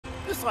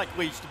just like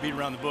Leach to beat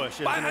around the bush.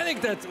 I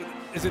think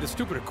is it a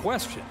stupider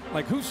question?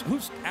 Like,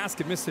 who's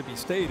asking Mississippi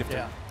State if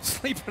they're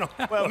sleeping on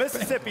Alabama? Well,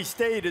 Mississippi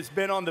State has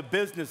been on the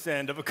business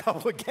end of a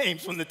couple of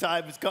games when the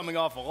Tide was coming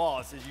off a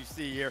loss, as you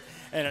see here,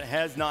 and it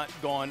has not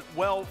gone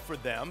well for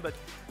them. But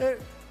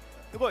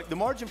look, the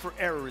margin for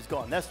error is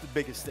gone. That's the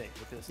biggest thing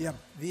with this. Yeah,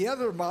 the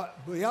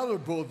other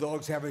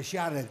Bulldogs have a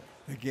shot at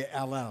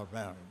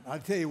Alabama. I'll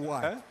tell you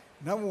why. Okay.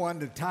 Number one,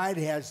 the Tide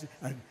has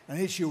an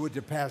issue with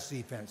the pass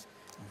defense.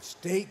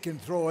 State can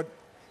throw it,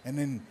 and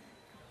then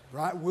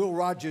Will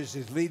Rogers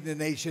is leading the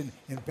nation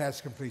in pass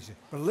completion.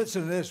 But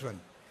listen to this one.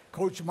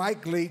 Coach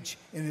Mike Leach,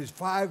 in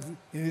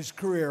his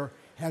career,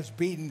 has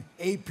beaten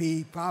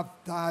AP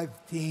top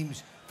 5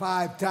 teams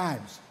 5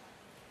 times.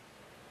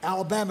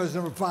 Alabama's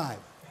number 5.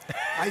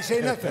 I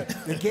say nothing.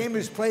 The game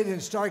is played in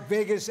Stark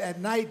Vegas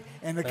at night,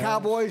 and the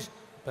Cowboys,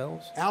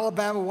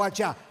 Alabama, watch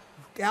out.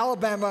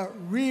 Alabama,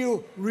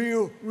 real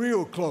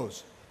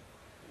close.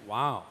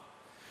 Wow.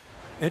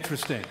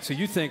 Interesting. So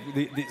you think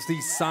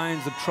these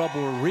signs of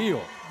trouble are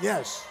real?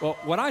 Yes. Well,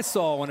 what I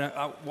saw when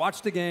I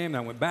watched the game,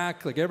 I went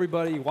back, like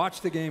everybody,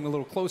 watched the game a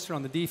little closer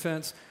on the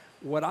defense.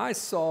 What I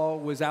saw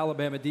was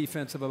Alabama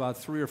defense of about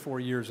 3 or 4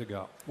 years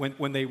ago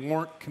when they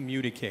weren't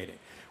communicating,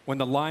 when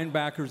the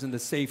linebackers and the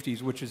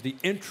safeties, which is the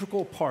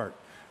integral part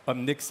of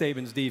Nick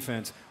Saban's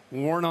defense,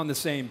 weren't on the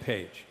same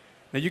page.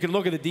 Now, you can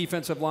look at the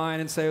defensive line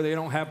and say they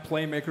don't have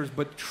playmakers,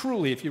 but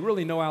truly, if you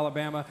really know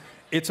Alabama,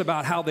 it's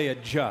about how they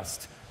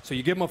adjust. So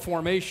you give them a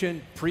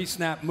formation,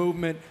 pre-snap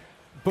movement,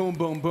 boom,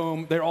 boom,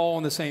 boom. They're all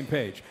on the same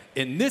page.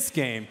 In this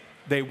game,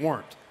 they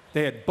weren't.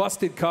 They had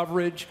busted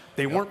coverage.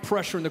 They weren't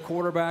pressuring the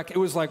quarterback. It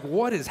was like,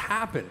 what has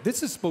happened?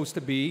 This is supposed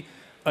to be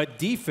a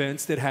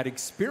defense that had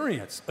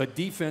experience, a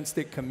defense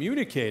that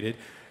communicated.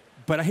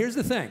 But here's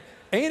the thing.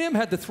 A&M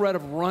had the threat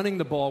of running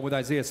the ball with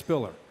Isaiah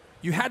Spiller.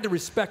 You had to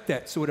respect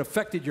that, so it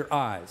affected your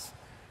eyes.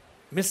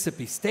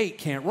 Mississippi State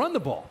can't run the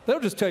ball.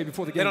 They'll just tell you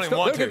before the game starts.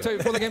 They're going to tell you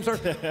before the game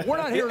starts. We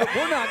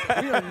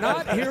are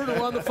not here to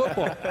run the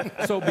football.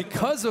 So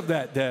because of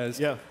that,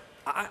 Des,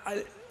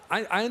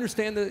 I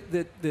understand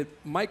that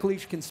Mike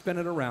Leach can spin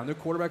it around. Their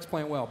quarterback's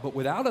playing well. But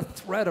without a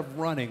threat of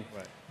running,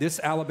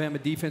 this Alabama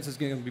defense is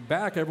going to be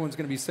back. Everyone's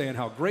going to be saying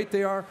how great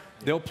they are.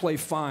 They'll play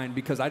fine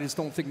because I just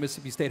don't think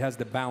Mississippi State has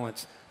the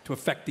balance to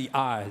affect the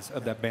eyes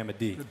of that Bama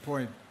D. Good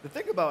point. The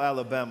thing about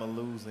Alabama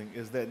losing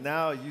is that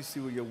now you see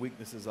where your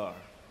weaknesses are,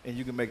 and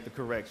you can make the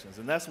corrections.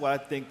 And that's why I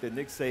think that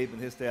Nick Saban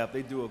and his staff,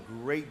 they do a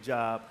great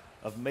job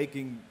of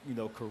making,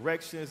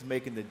 corrections,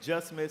 making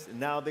adjustments, and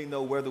now they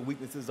know where the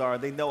weaknesses are.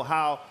 They know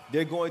how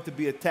they're going to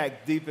be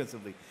attacked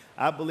defensively.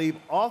 I believe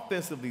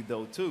offensively,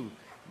 though, too,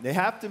 they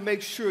have to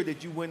make sure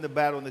that you win the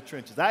battle in the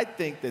trenches. I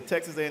think that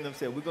Texas A&M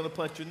said, we're going to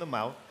punch you in the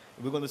mouth,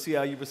 and we're going to see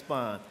how you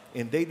respond.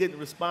 And they didn't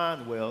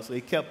respond well, so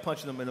they kept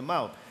punching them in the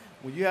mouth.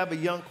 When you have a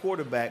young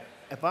quarterback,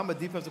 if I'm a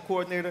defensive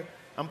coordinator,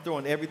 I'm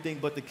throwing everything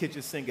but the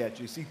kitchen sink at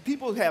you. See,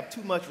 people have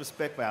too much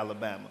respect for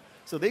Alabama.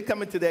 So they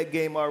come into that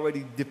game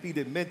already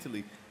defeated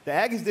mentally. The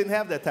Aggies didn't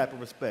have that type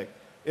of respect.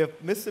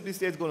 If Mississippi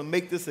State is going to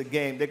make this a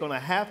game, they're going to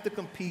have to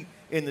compete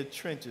in the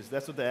trenches.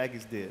 That's what the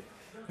Aggies did.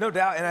 No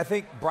doubt, and I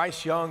think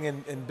Bryce Young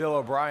and Bill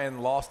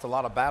O'Brien lost a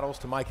lot of battles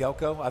to Mike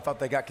Elko. I thought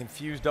they got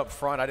confused up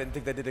front. I didn't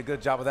think they did a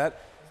good job of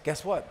that.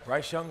 Guess what?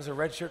 Bryce Young's a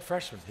redshirt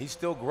freshman. He's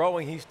still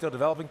growing. He's still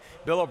developing.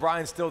 Bill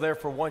O'Brien's still there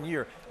for 1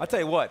 year. I'll tell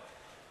you what.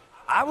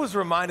 I was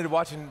reminded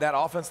watching that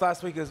offense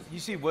last week, you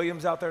see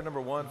Williams out there, number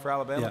 1 for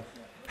Alabama. Yeah.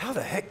 How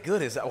the heck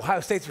good is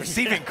Ohio State's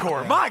receiving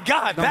core? My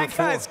God, that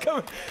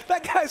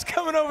guy's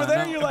coming over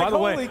there. You're like,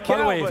 holy cow. By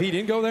the way, if he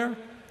didn't go there,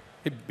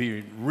 it'd be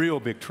in real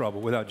big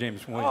trouble without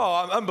James Williams.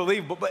 Oh,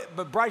 unbelievable.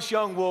 But Bryce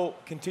Young will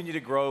continue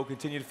to grow,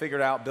 continue to figure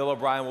it out. Bill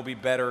O'Brien will be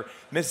better.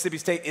 Mississippi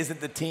State isn't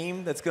the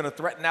team that's going to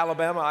threaten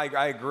Alabama.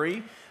 I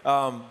agree.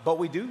 But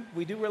we do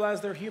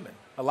realize they're human.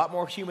 A lot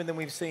more human than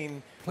we've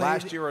seen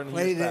last year and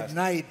played years at past.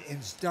 night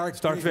in Stark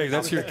Vegas.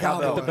 That's your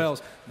cowbell. The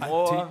bells.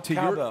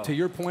 To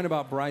your point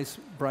about Bryce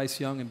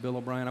Young and Bill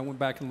O'Brien, I went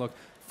back and looked.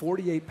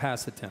 48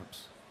 pass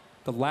attempts.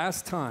 The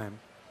last time,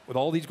 with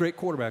all these great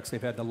quarterbacks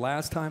they've had, the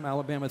last time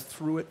Alabama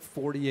threw it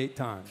 48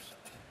 times.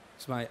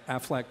 It's my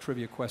Aflac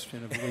trivia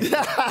question of the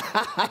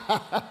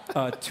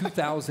week.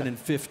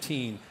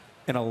 2015.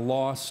 And a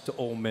loss to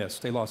Ole Miss.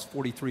 They lost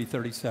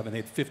 43-37. They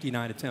had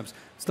 59 attempts.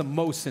 It's the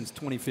most since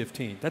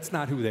 2015. That's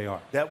not who they are.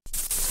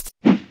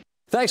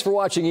 Thanks for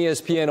watching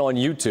ESPN on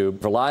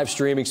YouTube. For live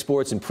streaming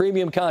sports and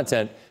premium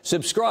content,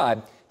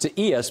 subscribe to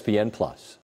ESPN+.